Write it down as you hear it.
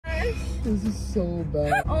This is so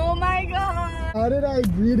bad. Oh my god. How did I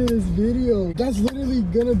agree to this video? That's literally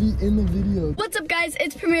gonna be in the video. What's up guys,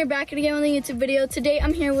 it's Premier back again with a YouTube video. Today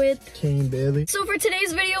I'm here with Kane Bailey. So for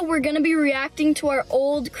today's video, we're gonna be reacting to our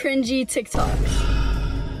old cringy TikToks.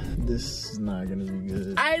 This is not gonna be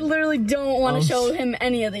good. I literally don't want to show him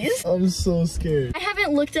any of these. I'm so scared. I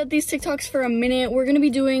haven't looked at these TikToks for a minute. We're gonna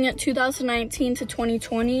be doing 2019 to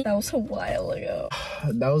 2020. That was a while ago.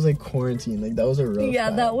 That was like quarantine, like that was a rough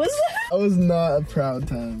time. That was That was not a proud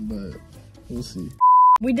time, but we'll see.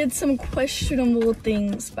 We did some questionable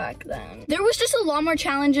things back then. There was just a lot more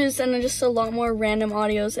challenges and just a lot more random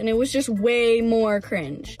audios, and it was just way more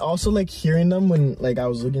cringe. Also, like hearing them when like I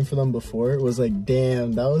was looking for them before, it was like,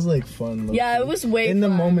 damn, that was like fun. Yeah, it was way in the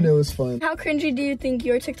moment, it was fun. How cringy do you think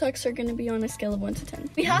your TikToks are gonna be on a scale of 1 to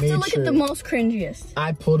 10? We have to look sure. at the most cringiest.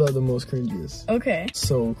 I pulled out the most cringiest. Okay.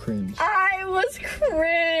 So cringe. I was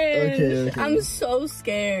cringe. Okay. I'm so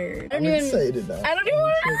scared. I'm excited now. I don't even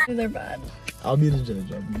want to. They're bad. I'll be the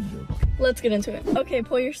judge. I'll be the judge. Let's get into it. Okay,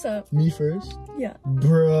 pull your stuff. Me first? Yeah.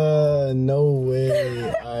 Bruh, no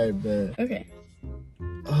way. I bet. Okay.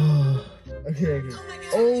 Okay.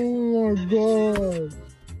 Oh my god.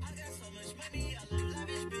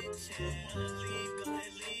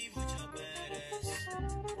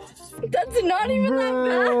 That's not even that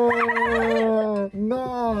bad.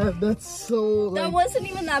 Nah, that's so like, that wasn't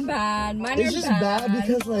even that bad. Mine it's just bad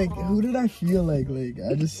because like who did I feel like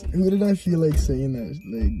who did I feel like saying that?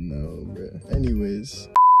 Like no, bro. Anyways,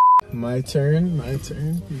 my turn. Here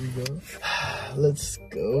we go. Let's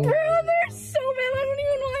go. Bro, they're so bad. I don't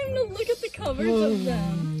even want him to look at the covers of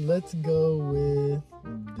them. Let's go with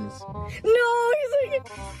this one. No, he's like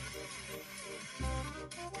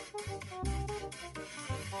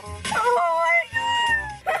oh my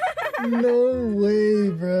god. No way,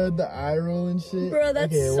 bro. The eye roll and shit. Bro,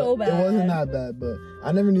 that's so bad. It wasn't that bad, but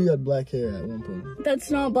I never knew you had black hair at one point. That's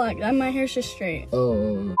not black. My hair's just straight.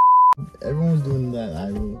 Oh. Everyone was doing that eye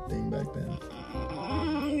roll thing back then.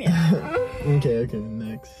 Yeah. Okay,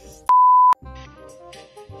 next.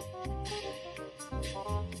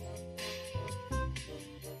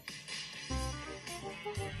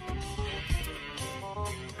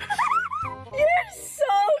 You're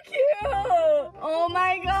so cute. Oh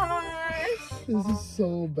my gosh. This is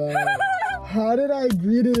so bad. How did I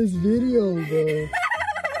agree to this video, bro?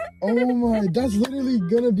 Oh my, that's literally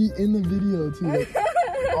gonna be in the video too. Like,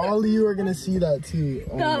 all of you are gonna see that too.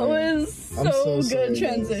 Oh that was so good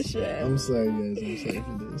transition. Guys. I'm sorry guys, I'm sorry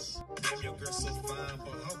for this.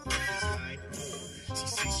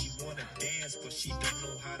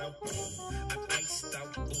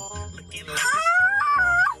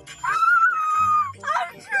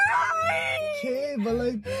 I'm trying. Okay, but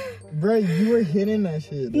like, bro, you were hitting that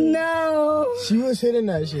shit. Though. No. She was hitting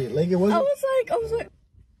that shit. Like it wasn't. I was like.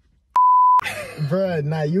 Bruh,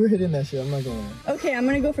 nah, you were hitting that shit. I'm not gonna lie. Okay, I'm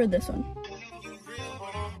gonna go for this one.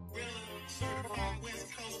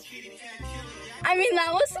 I mean,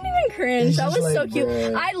 that wasn't even cringe. That was like, so cute.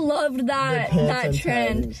 Bruh, I loved that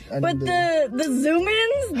trend. But the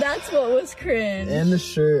zoom-ins, that's what was cringe. And the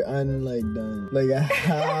shirt undone. Like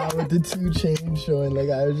with the 2 chains showing. Like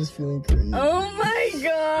I was just feeling crazy. Oh my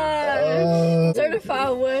gosh.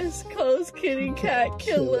 Certified West Coast kitty cat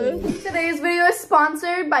killer. Today's video is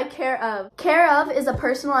sponsored by Care Of. Care Of is a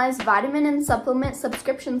personalized vitamin and supplement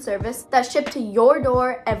subscription service that's shipped to your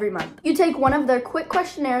door every month. You take one of their quick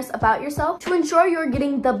questionnaires about yourself to ensure you're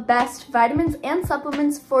getting the best vitamins and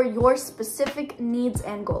supplements for your specific needs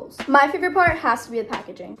and goals. My favorite part has to be the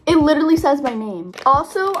packaging. It literally says my name.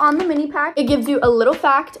 Also, on the mini pack, it gives you a little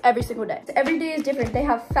fact every single day. Every day is different. They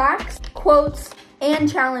have facts, quotes,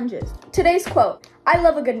 and challenges. Today's quote: I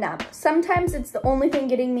love a good nap. Sometimes it's the only thing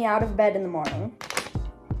getting me out of bed in the morning.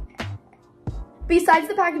 Besides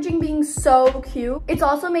the packaging being so cute, it's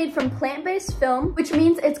also made from plant-based film, which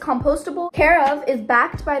means it's compostable. Care Of is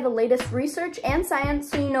backed by the latest research and science,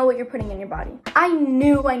 so you know what you're putting in your body. I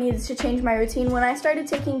knew I needed to change my routine when I started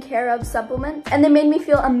taking Care Of supplements, and they made me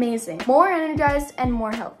feel amazing, more energized, and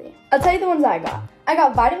more healthy. I'll tell you the ones I got. I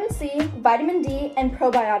got vitamin C, vitamin D, and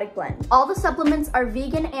probiotic blend. All the supplements are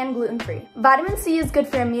vegan and gluten-free. Vitamin C is good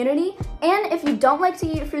for immunity, and if you don't like to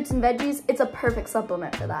eat fruits and veggies, it's a perfect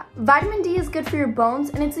supplement for that. Vitamin D is good for your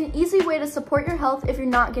bones, and it's an easy way to support your health if you're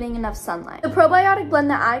not getting enough sunlight. The probiotic blend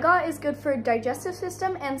that I got is good for digestive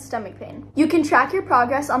system and stomach pain. You can track your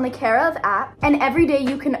progress on the Care Of app, and every day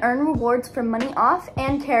you can earn rewards for money off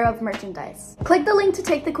and Care Of merchandise. Click the link to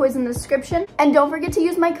take the quiz in the description, and don't forget to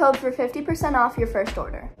use my code for 50% off your first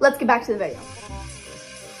order. Let's get back to the video.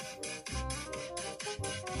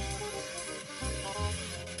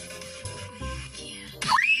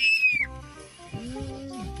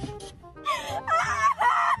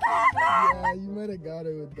 might have got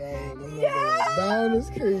it with that one. Oh my God. That one is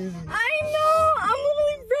crazy. I know. I'm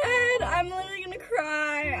literally red. I'm literally gonna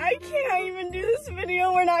cry. I can't even do this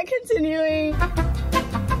video. We're not continuing.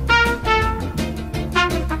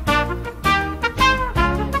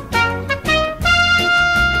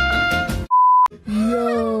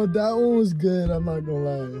 Yo, that one was good. I'm not gonna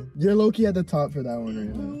lie. You're low-key at the top for that one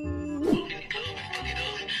right now.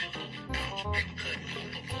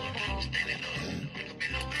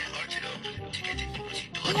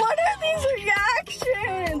 What are these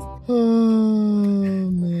reactions?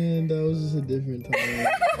 Oh man, that was just a different time.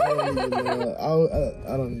 I don't even know.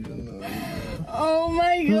 I don't even know. Oh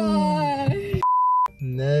my God.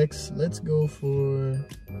 Next, let's go for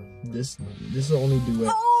this. This is the only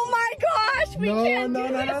duet. Oh my gosh, we can't do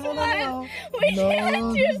this one. We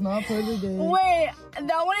can't do. It's not part of the game. Wait,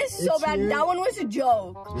 that one is so bad. Here. That one was a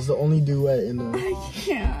joke. This is the only duet in the. I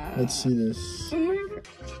can't. Let's see this. Oh my God.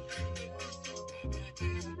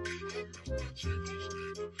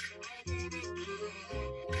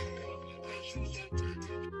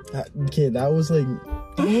 Okay, that was like,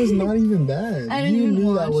 that was not even bad. I didn't You even knew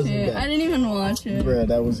watch that wasn't it. bad. I didn't even watch it. Bruh,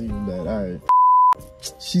 that wasn't even bad. Alright.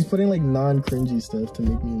 She's putting like non-cringy stuff to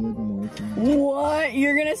make me look more cringy. What?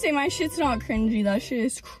 You're gonna say my shit's not cringy? That shit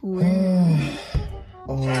is cringe.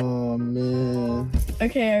 Oh man.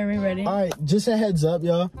 Okay, are we ready? Alright, just a heads up,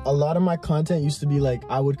 y'all. A lot of my content used to be like,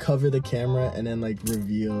 I would cover the camera and then like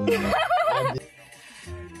reveal.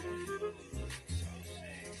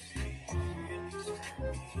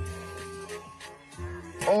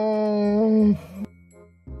 Oh.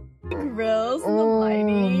 Grills and the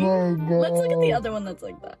lighting. My God. Let's look at the other one that's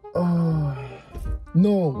like that. Oh.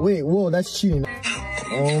 No, wait, whoa, that's cheating.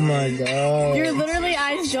 Oh my God. Your literally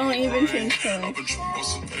eyes don't even change color.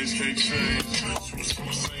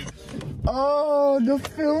 Oh, the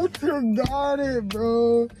filter got it,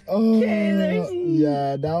 bro. Oh, Okay,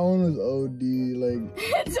 yeah, that one was OD. Like,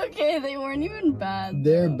 It's okay, they weren't even bad.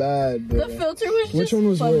 they're bad, bro. The filter was just Which one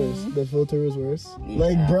was funny. worse? The filter was worse? Yeah.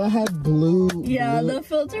 Like, bro had blue. Yeah, blue. the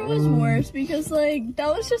filter was worse because like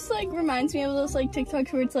that was just like reminds me of those like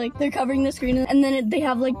TikToks where it's like they're covering the screen and then they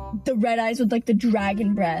have like the red eyes with like the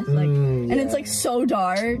dragon breath, like, and it's like so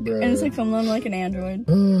dark and it's like filmed on like an Android.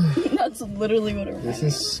 That's literally what it was. This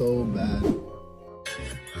is so bad. No!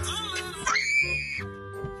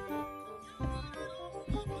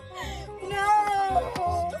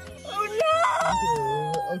 Oh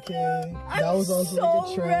no! Okay, that I'm was also so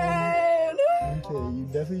like a trend. red. Okay, you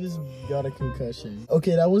definitely just got a concussion.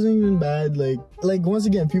 Okay, that wasn't even bad. Like once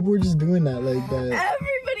again, people were just doing that like that.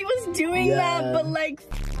 Everybody was doing Yeah. that, but like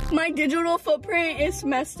my digital footprint is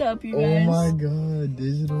messed up, you guys. Oh my God,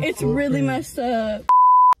 digital. It's really messed up.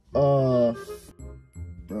 Bro,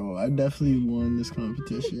 I definitely won this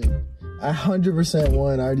competition. I 100%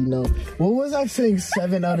 won. I already know. What was I saying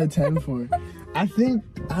 7 out of 10 for? I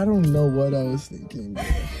don't know what I was thinking.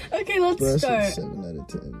 Okay, let's Bro, I start. said 7 out of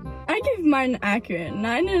 10. I give mine accurate.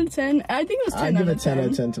 9 out of 10. I think it was 10 I out give of a 10 10. out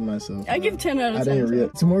of 10 to myself. I give 10 out of 10. I didn't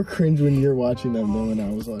realize. It's more cringe when you're watching them than when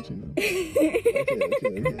I was watching them.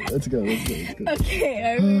 Okay. Let's go. Okay,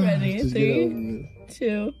 are we ready? Just get it 3, over with.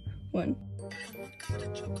 2, 1.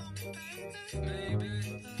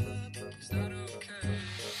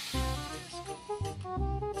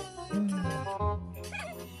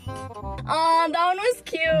 Oh, that one was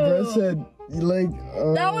cute. Bro said, like,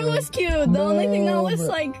 That one was cute. The only thing that was but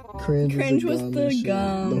like cringe was and the shit.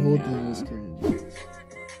 gum. The whole yeah. thing was cringe.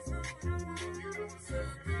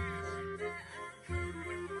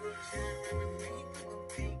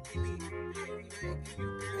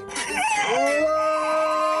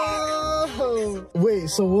 Oh!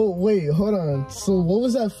 Wait, hold on. So what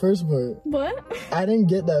was that first part? What? I didn't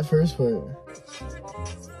get that first part.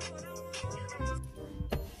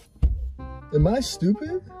 Am I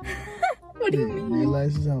stupid? What do you It mean?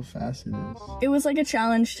 realizes how fast it is. It was like a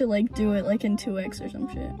challenge to like do it like in 2x or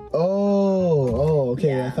some shit. Oh, okay.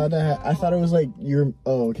 Yeah. I thought it was like your.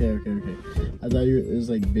 Oh, okay. I thought it was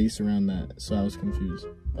like based around that, so I was confused.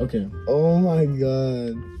 Okay. Oh my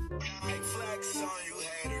God.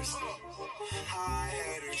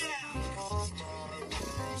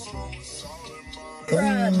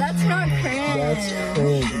 Bruh, that's not cringe. That's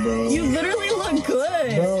cringe, bro. You literally look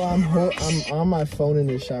good. Bro, I'm on my phone in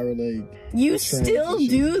the shower, like. You still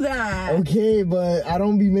do that. Okay, but I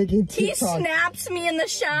don't be making He TikTok. snaps me in the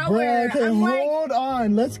shower. Bro, okay, I'm like, hold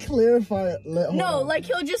on. Let's clarify. Hold no, on. like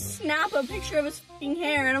he'll just snap a picture of his fucking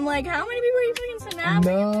hair, and I'm like, how many people are you fucking snapping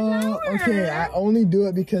in the No, shower? okay, I only do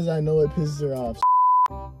it because I know it pisses her off.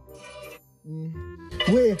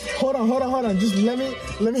 Wait, hold on. Just let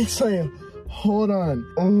me explain. Hold on.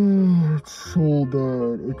 Oh, it's so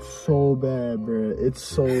bad. It's so bad, bruh. It's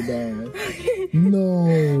so bad.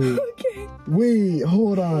 No. Okay. Wait,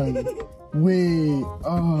 hold on. Wait.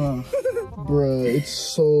 Bruh, it's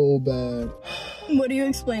so bad. What are you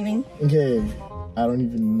explaining? Okay, I don't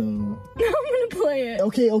even know. I'm gonna play it.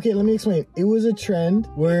 Okay, let me explain. It was a trend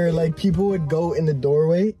where like people would go in the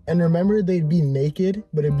doorway and remember they'd be naked,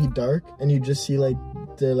 but it'd be dark and you just see like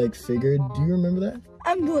their like figure. Do you remember that?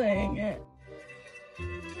 I'm playing it. I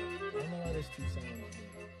don't know why there's two sounds.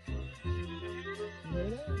 You hear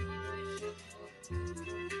that?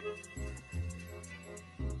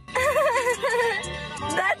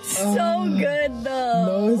 That's so good though.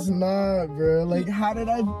 No, it's not, bro. Like, how did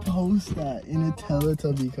I post that in a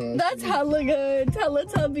Teletubby costume? That's hella good.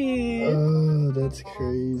 Teletubby. Oh, that's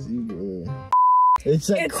crazy, bro. It's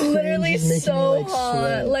like It's literally so me, like, hot.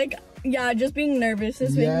 sweat. Like, yeah, just being nervous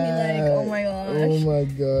is making me like, oh my gosh. Oh my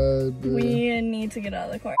god, bro. We need to get out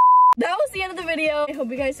of the car. That was the end of the video. I hope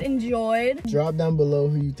you guys enjoyed. Drop down below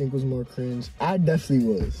who you think was more cringe. I definitely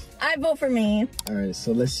was. I vote for me. Alright,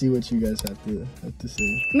 so let's see what you guys have to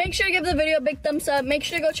say. Make sure you give the video a big thumbs up. Make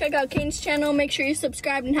sure to go check out Kane's channel. Make sure you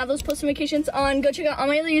subscribe and have those post notifications on. Go check out all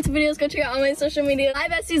my other YouTube videos. Go check out all my social media. Bye,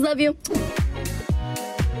 besties. Love you.